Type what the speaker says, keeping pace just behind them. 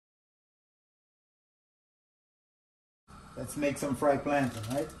Let's make some fried plantain,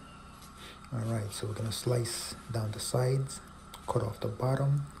 right? Alright, so we're gonna slice down the sides, cut off the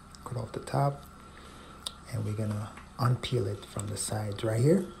bottom, cut off the top, and we're gonna unpeel it from the sides right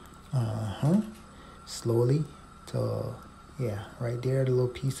here. Slowly to, yeah, right there, the little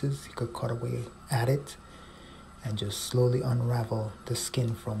pieces. You could cut away at it and just slowly unravel the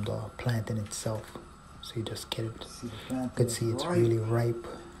skin from the plantain itself. So you just get it. You could see it's really ripe,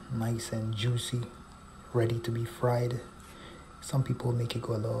 nice and juicy, ready to be fried. Some people make it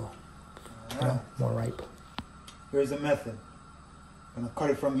go a little, you know, more ripe. Here's a method. I'm gonna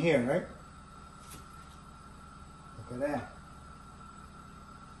cut it from here, right? Look at that.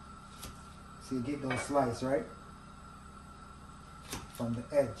 So you get those slices, right? From the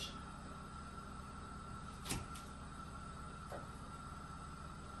edge.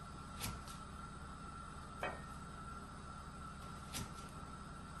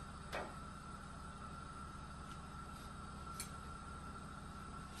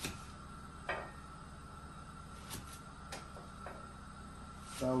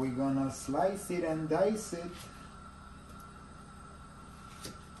 So we're gonna slice it and dice it.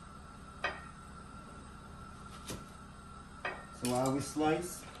 So while we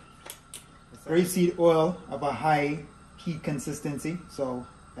slice, rapeseed oil of a high heat consistency, so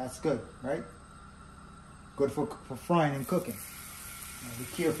that's good, right? Good for frying and cooking. Now be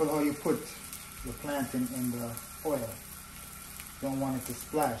careful how you put your plantain in the oil. Don't want it to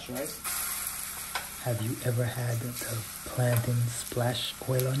splash, right? Have you ever had the plantain splash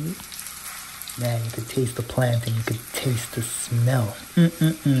oil on you? Man, you could taste the plantain, you could taste the smell.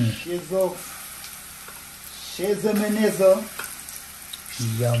 Shizzle. Shizzle and nizzle.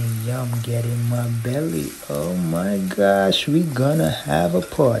 Yum, yum, get in my belly. Oh my gosh, we gonna have a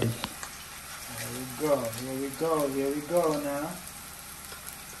party. Here we go, here we go, here we go now.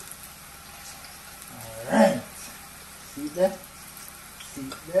 Alright. See that? See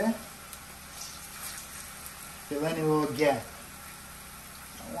that? Fill any little gap.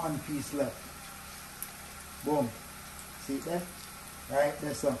 One piece left. Boom. See that? Right,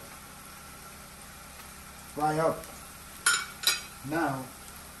 that's up. Fry up. Now,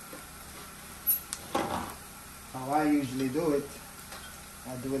 how I usually do it,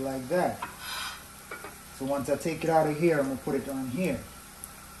 I do it like that. So once I take it out of here, I'm gonna put it on here.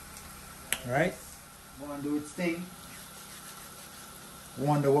 Alright? Gonna do its thing.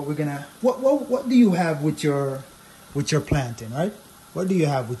 Wonder what we're gonna what do you have with your plantain, right? What do you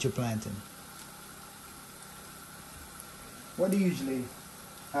have with your plantain? What do you usually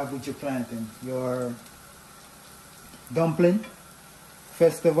have with your plantain? Your dumpling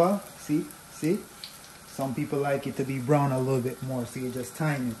festival, see? Some people like it to be brown a little bit more, so you just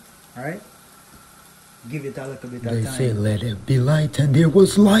time it, alright? Give it a little bit of time. They say let it be light, and there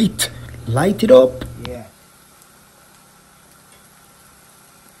was light. Light it up. Yeah.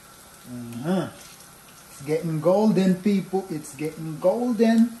 It's getting golden, people. It's getting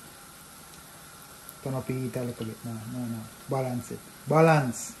golden. Turn up the heat a little bit. No. Balance it.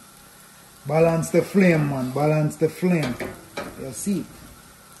 Balance. Balance the flame, man. Balance the flame. You see?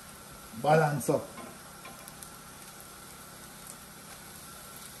 Balance up.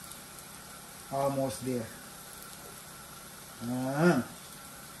 Almost there.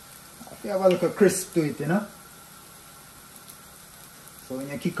 If you have a little crisp to it, you know? So when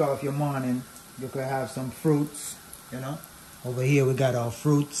you kick off your morning, you could have some fruits, you know. Over here we got our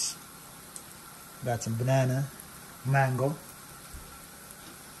fruits. Got some banana, mango.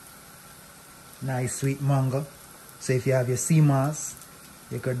 Nice sweet mango. So if you have your sea moss,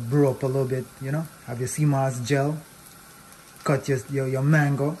 you could brew up a little bit, you know. Have your sea moss gel. Cut your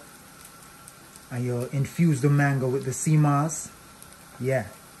mango. And you infuse the mango with the sea moss. Yeah.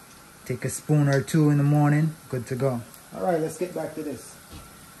 Take a spoon or two in the morning. Good to go. Alright, let's get back to this.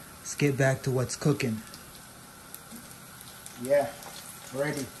 Let's get back to what's cooking. Yeah,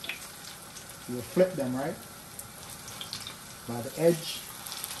 ready. You'll flip them, right? By the edge,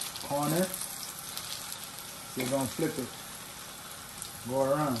 corner. You're going to flip it. Go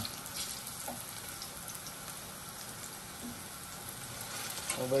around.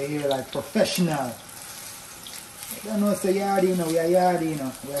 Over here like professional. You don't know, say yard, you know, we are yard, you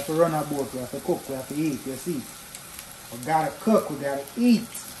know. We have to run a boat, we have to cook, we have to eat, you see. We gotta cook, we gotta eat.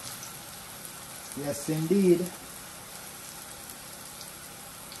 Yes, indeed.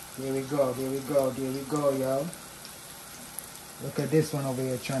 There we go, there we go, there we go, y'all. Look at this one over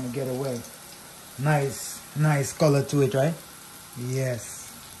here trying to get away. Nice color to it, right?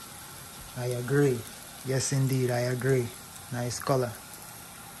 Yes. I agree. Yes, indeed, I agree. Nice color.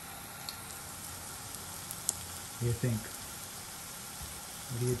 What do you think?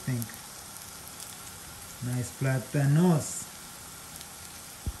 What do you think? Nice platanos.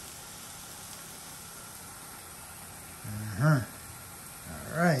 All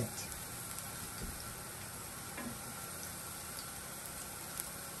right.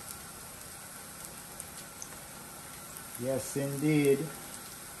 Yes, indeed.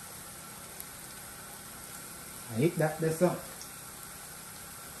 I hit that this up.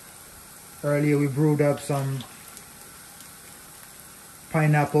 Earlier we brewed up some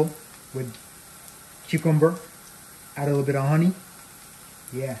pineapple with cucumber. Add a little bit of honey.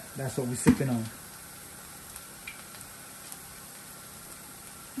 Yeah, that's what we're sipping on.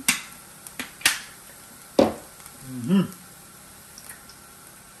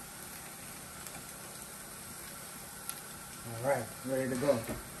 All right, ready to go.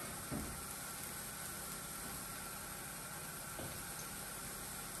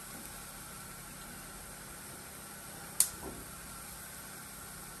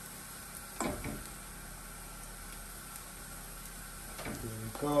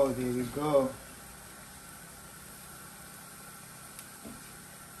 There we go.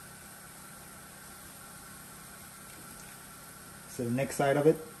 So the next side of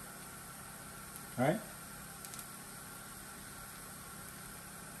it. All right.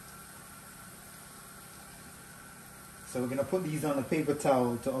 So we're gonna put these on a paper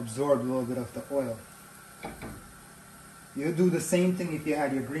towel to absorb a little bit of the oil. You'll do the same thing if you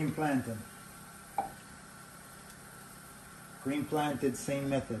had your green plantain. Green plantain, same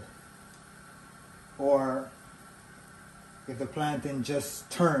method. Or if the plantain just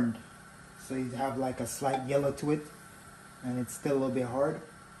turned, so you have like a slight yellow to it and it's still a little bit hard,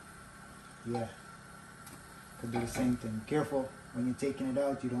 yeah, could do the same thing. Careful when you're taking it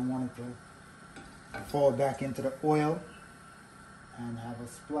out, you don't want it to fall back into the oil and have a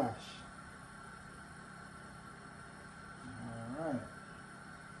splash. All right.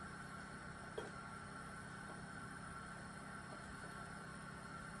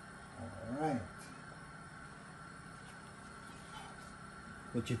 All right.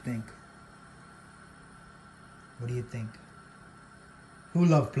 What you think? What do you think? Who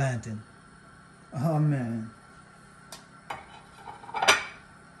loves plantain? Oh man.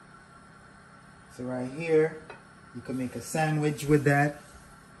 So right here, you can make a sandwich with that.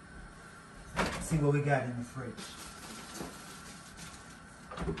 Let's see what we got in the fridge.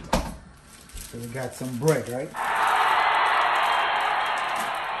 So we got some bread, right?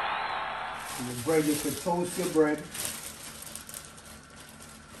 So your bread, you could toast your bread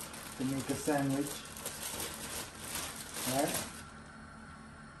to make a sandwich. All right?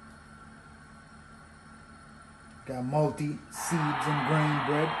 Got multi seeds and grain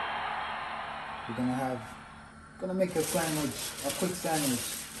bread. We're gonna make a sandwich, a quick sandwich.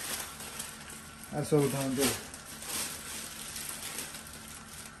 That's what we're gonna do.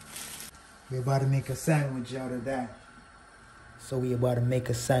 We're about to make a sandwich out of that. So we're about to make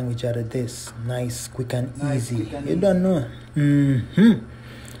a sandwich out of this. Nice, quick and easy. You don't know.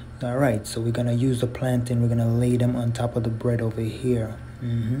 All right, so we're gonna use the plantain. We're gonna lay them on top of the bread over here.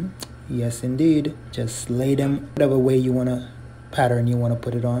 Yes, indeed. Just lay them whatever way you wanna pattern you wanna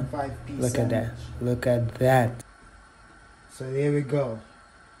put it on. 5-piece Look at sandwich. that. Look at that. So there we go.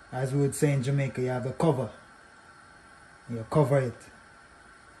 As we would say in Jamaica, you have a cover. You cover it.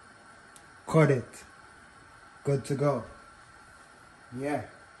 Cut it. Good to go. Yeah.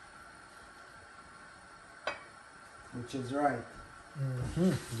 Which is right.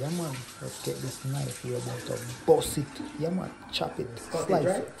 Yeah, man. Let's get this knife here. About to bust it. Yeah, man. Chop it. Cut it, Slice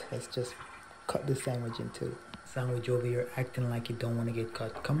right? it. Let's just cut the sandwich in two. Sandwich over here acting like you don't want to get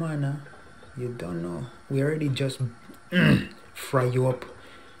cut. Come on now. You don't know. We already just fry you up.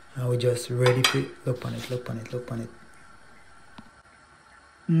 And we're just ready to look on it. Look on it. Look on it.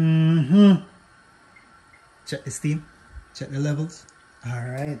 Check the steam. Check the levels. All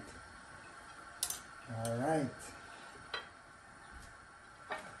right. All right.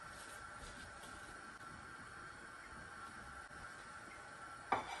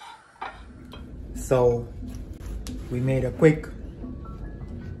 So we made a quick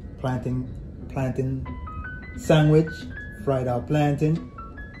plantain sandwich, fried our plantain,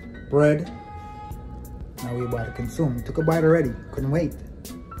 bread. Now we about to consume. We took a bite already. Couldn't wait.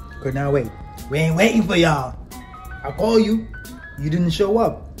 Could not wait. We ain't waiting for y'all. I call you. You didn't show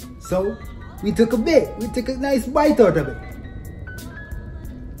up. So we took a bit. We took a nice bite out of it.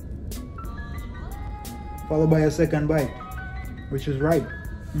 Followed by a second bite, which is right.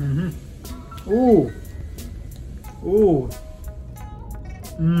 Ooh. Ooh.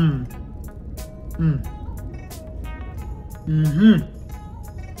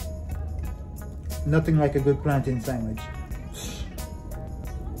 Nothing like a good plantain sandwich.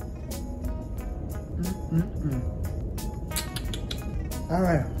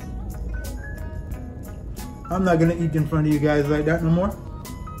 Alright. I'm not gonna eat in front of you guys like that no more,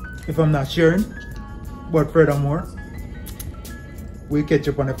 if I'm not sharing. But furthermore, we'll catch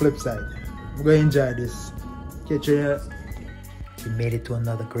up on the flip side. We're gonna enjoy this. Catch you. You made it to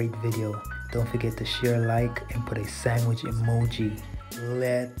another great video. Don't forget to share, like, and put a sandwich emoji.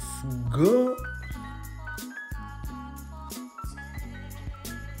 Let's go.